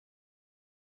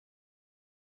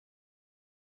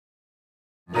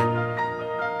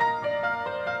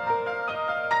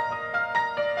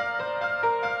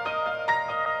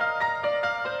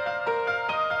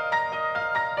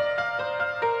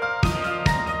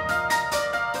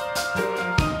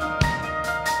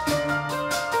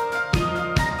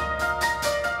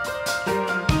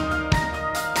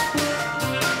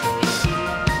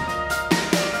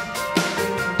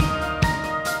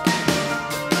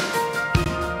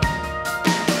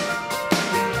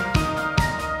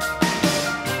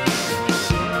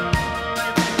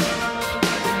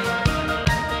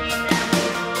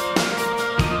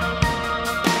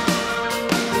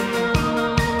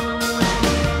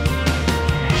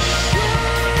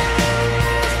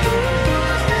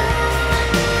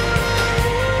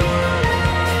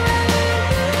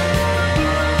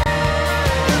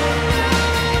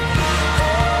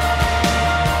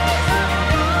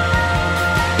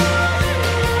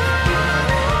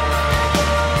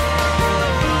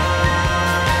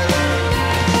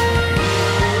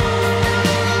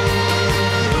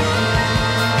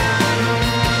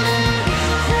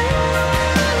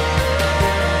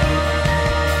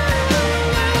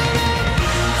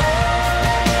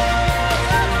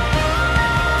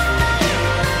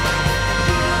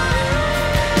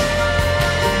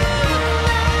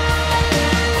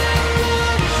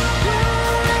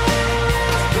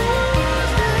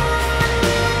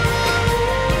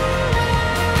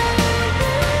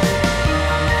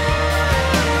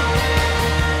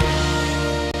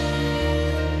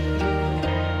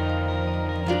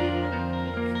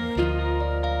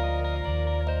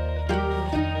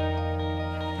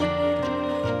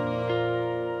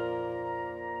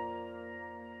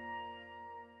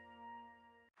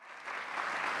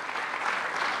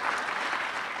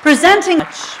Presenting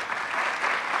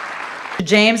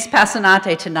James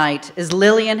Passanante tonight is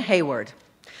Lillian Hayward.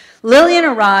 Lillian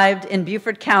arrived in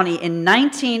Beaufort County in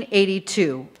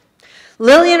 1982.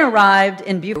 Lillian arrived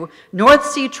in Beaufort, North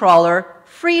Sea trawler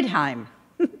Friedheim.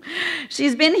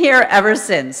 She's been here ever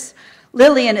since.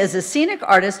 Lillian is a scenic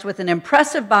artist with an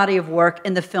impressive body of work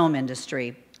in the film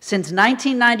industry. Since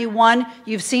 1991,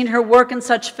 you've seen her work in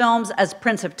such films as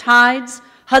Prince of Tides,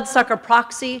 Hudsucker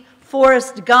Proxy,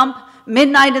 Forrest Gump,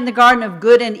 Midnight in the Garden of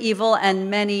Good and Evil, and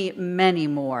many, many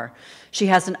more. She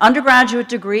has an undergraduate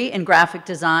degree in graphic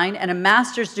design and a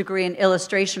master's degree in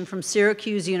illustration from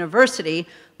Syracuse University.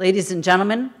 Ladies and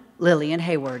gentlemen, Lillian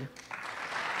Hayward.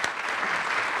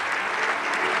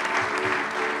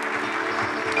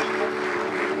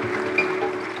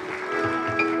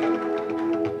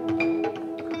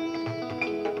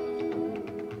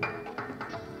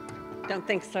 Don't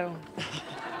think so.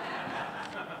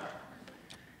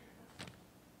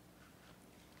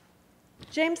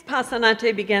 James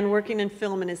Passanante began working in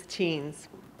film in his teens.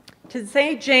 To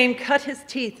say James cut his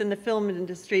teeth in the film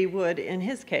industry would, in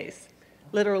his case,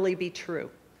 literally be true.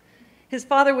 His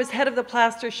father was head of the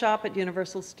plaster shop at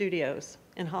Universal Studios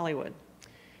in Hollywood.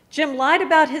 Jim lied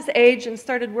about his age and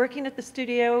started working at the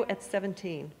studio at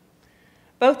 17.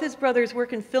 Both his brothers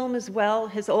work in film as well,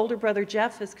 his older brother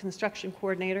Jeff is construction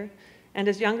coordinator, and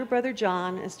his younger brother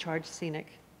John is charge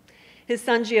scenic. His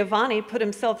son Giovanni put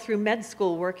himself through med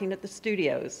school working at the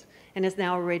studios and is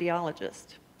now a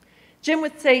radiologist. Jim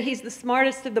would say he's the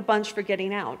smartest of the bunch for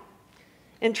getting out.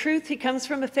 In truth, he comes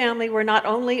from a family where not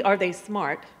only are they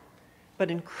smart,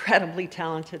 but incredibly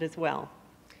talented as well.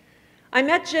 I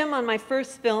met Jim on my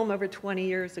first film over 20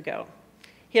 years ago.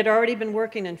 He had already been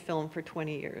working in film for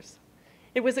 20 years.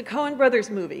 It was a Coen Brothers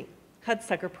movie,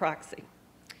 Hudsucker Proxy.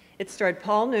 It starred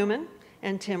Paul Newman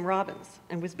and Tim Robbins,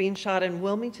 and was being shot in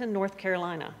Wilmington, North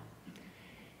Carolina.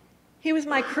 He was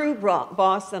my crew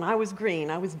boss, and I was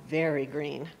green. I was very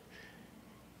green.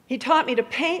 He taught me to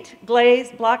paint,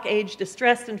 glaze, block age,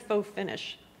 distress, and faux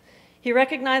finish. He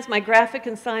recognized my graphic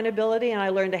and sign ability, and I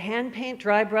learned to hand paint,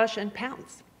 dry brush, and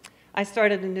pounce. I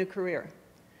started a new career.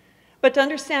 But to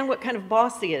understand what kind of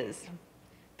boss he is,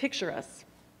 picture us.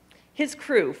 His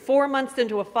crew, 4 months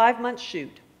into a 5-month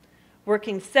shoot,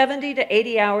 working 70 to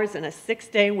 80 hours in a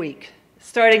 6-day week,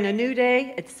 starting a new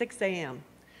day at 6 a.m.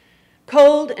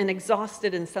 Cold and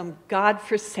exhausted in some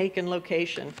God-forsaken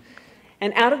location.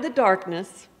 And out of the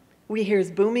darkness, we hear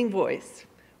his booming voice.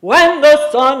 When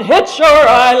the sun hits your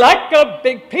eye like a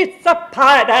big pizza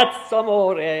pie, that's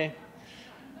amore.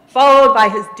 Followed by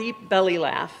his deep belly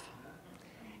laugh.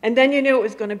 And then you knew it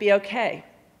was going to be okay.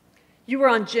 You were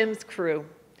on Jim's crew,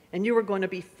 and you were going to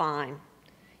be fine.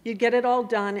 You'd get it all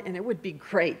done, and it would be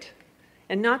great.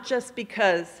 And not just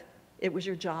because it was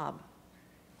your job.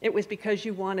 It was because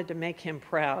you wanted to make him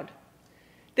proud.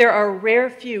 There are a rare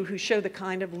few who show the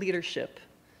kind of leadership,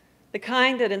 the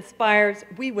kind that inspires,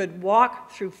 we would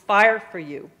walk through fire for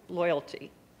you,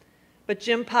 loyalty. But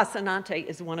Jim Passanante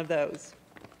is one of those.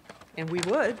 And we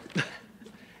would.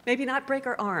 Maybe not break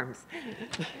our arms.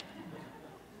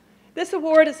 This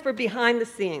award is for behind the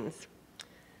scenes.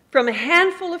 From a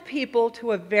handful of people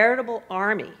to a veritable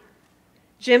army,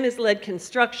 Jim has led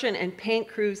construction and paint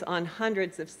crews on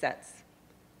hundreds of sets,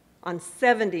 on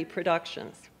 70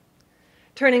 productions,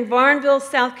 turning Varnville,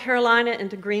 South Carolina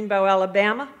into Greenbow,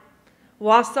 Alabama,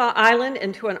 Wassaw Island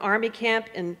into an army camp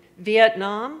in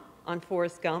Vietnam on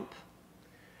Forrest Gump,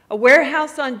 a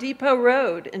warehouse on Depot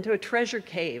Road into a treasure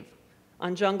cave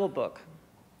on Jungle Book,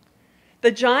 the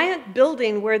giant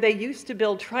building where they used to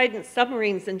build Trident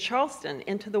submarines in Charleston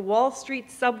into the Wall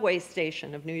Street subway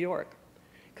station of New York,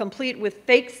 complete with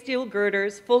fake steel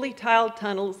girders, fully tiled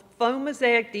tunnels, foam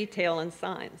mosaic detail, and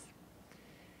signs.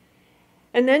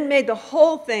 And then made the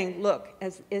whole thing look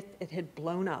as if it had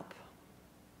blown up.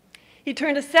 He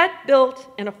turned a set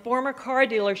built in a former car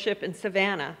dealership in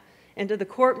Savannah into the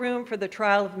courtroom for the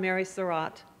trial of Mary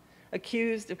Surratt,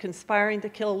 accused of conspiring to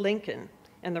kill Lincoln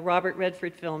in the Robert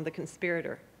Redford film, The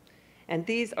Conspirator. And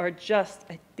these are just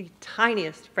the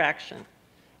tiniest fraction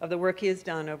of the work he has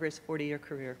done over his 40-year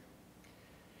career.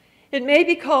 It may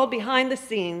be called behind the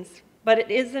scenes, but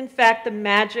it is in fact the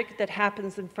magic that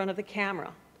happens in front of the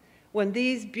camera when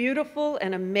these beautiful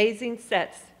and amazing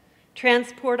sets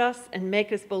transport us and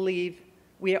make us believe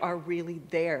we are really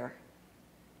there.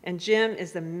 And Jim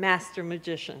is the master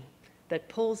magician that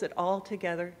pulls it all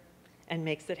together and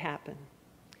makes it happen.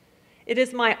 It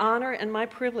is my honor and my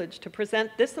privilege to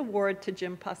present this award to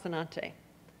Jim Passanante.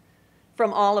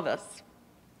 From all of us,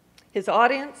 his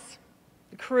audience,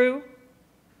 the crew,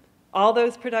 all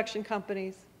those production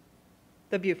companies,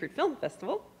 the Beaufort Film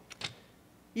Festival,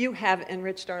 you have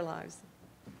enriched our lives.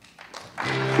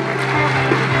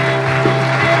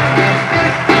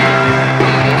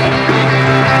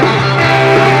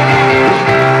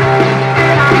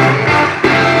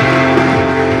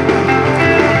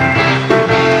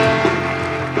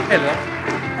 Hey, Lil.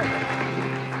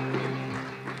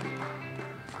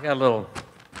 I got a little.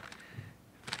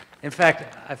 In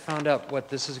fact, I found out what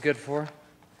this is good for,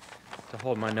 to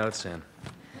hold my notes in.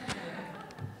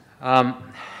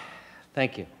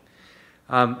 Thank you.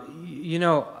 You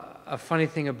know, a funny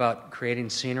thing about creating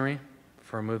scenery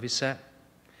for a movie set,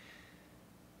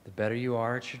 the better you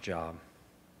are at your job,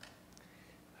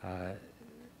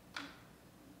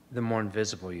 the more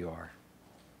invisible you are.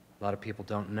 A lot of people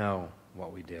don't know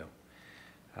what we do.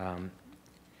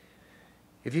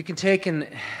 If you can take and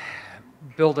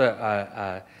build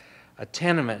a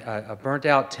tenement, a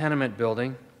burnt-out tenement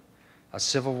building, a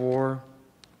Civil War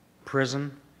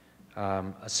prison, a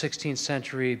 16th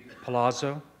century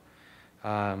palazzo,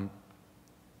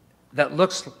 that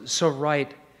looks so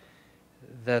right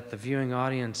that the viewing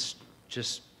audience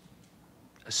just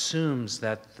assumes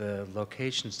that the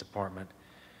locations department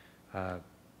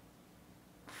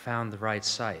found the right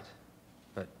site.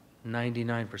 But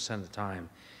 99% of the time,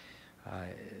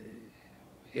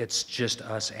 it's just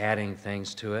us adding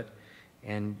things to it,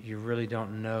 and you really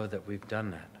don't know that we've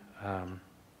done that.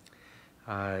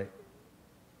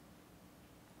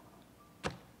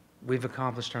 We've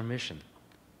accomplished our mission,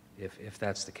 if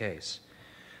that's the case.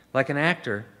 Like an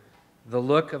actor, the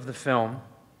look of the film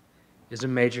is a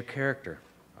major character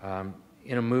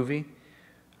in a movie.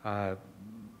 But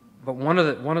one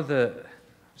of the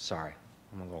sorry,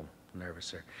 I'm a little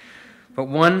nervous here. But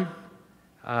one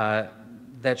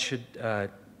that should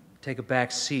take a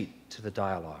back seat to the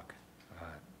dialogue,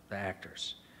 the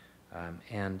actors,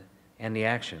 and the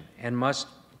action, and must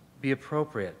be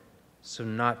appropriate so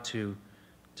not to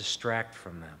distract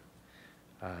from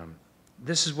them.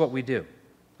 This is what we do.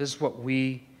 This is what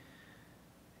we,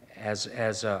 as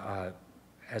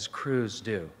crews,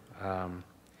 do.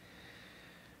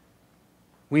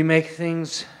 We make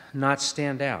things not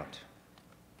stand out.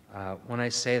 When I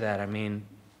say that, I mean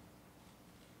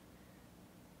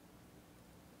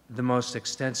the most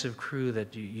extensive crew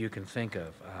that you can think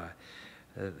of.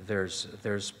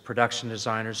 There's production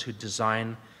designers who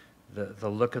design the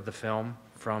look of the film,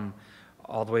 from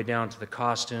all the way down to the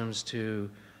costumes, to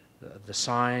the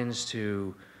signs,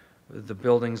 to the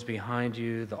buildings behind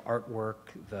you, the artwork,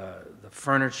 the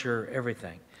furniture,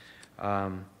 everything.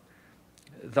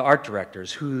 The art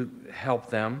directors who help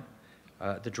them,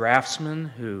 the draftsmen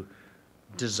who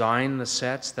design the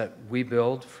sets that we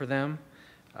build for them,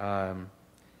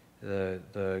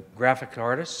 the graphic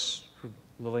artists, who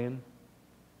Lillian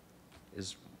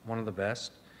is one of the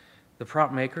best, the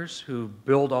prop makers who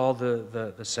build all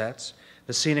the sets,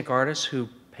 the scenic artists who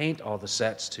paint all the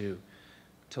sets to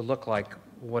look like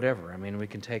whatever. I mean, we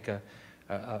can take a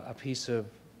piece of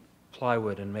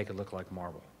plywood and make it look like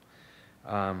marble.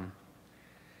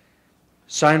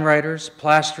 Sign writers,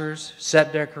 plasterers,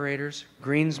 set decorators,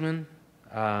 greensmen,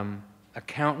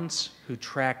 accountants who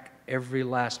track every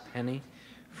last penny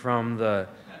from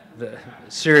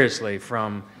seriously,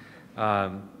 from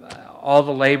all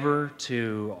the labor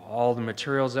to all the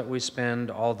materials that we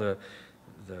spend, all the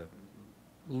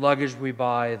luggage we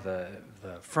buy, the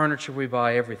furniture we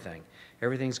buy, everything.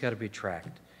 Everything's got to be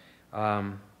tracked.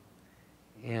 I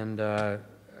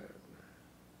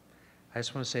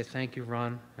just want to say thank you,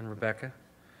 Ron and Rebecca.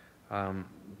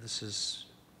 This is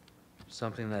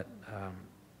something that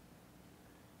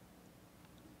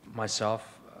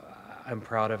myself, I'm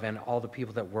proud of, and all the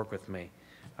people that work with me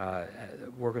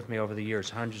over the years,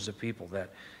 hundreds of people that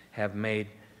have made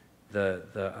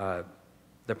the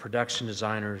production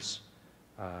designer's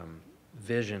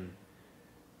vision,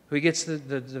 who gets the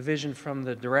vision from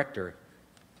the director,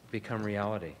 become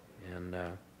reality. And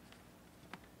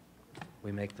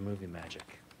we make the movie magic.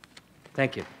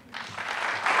 Thank you.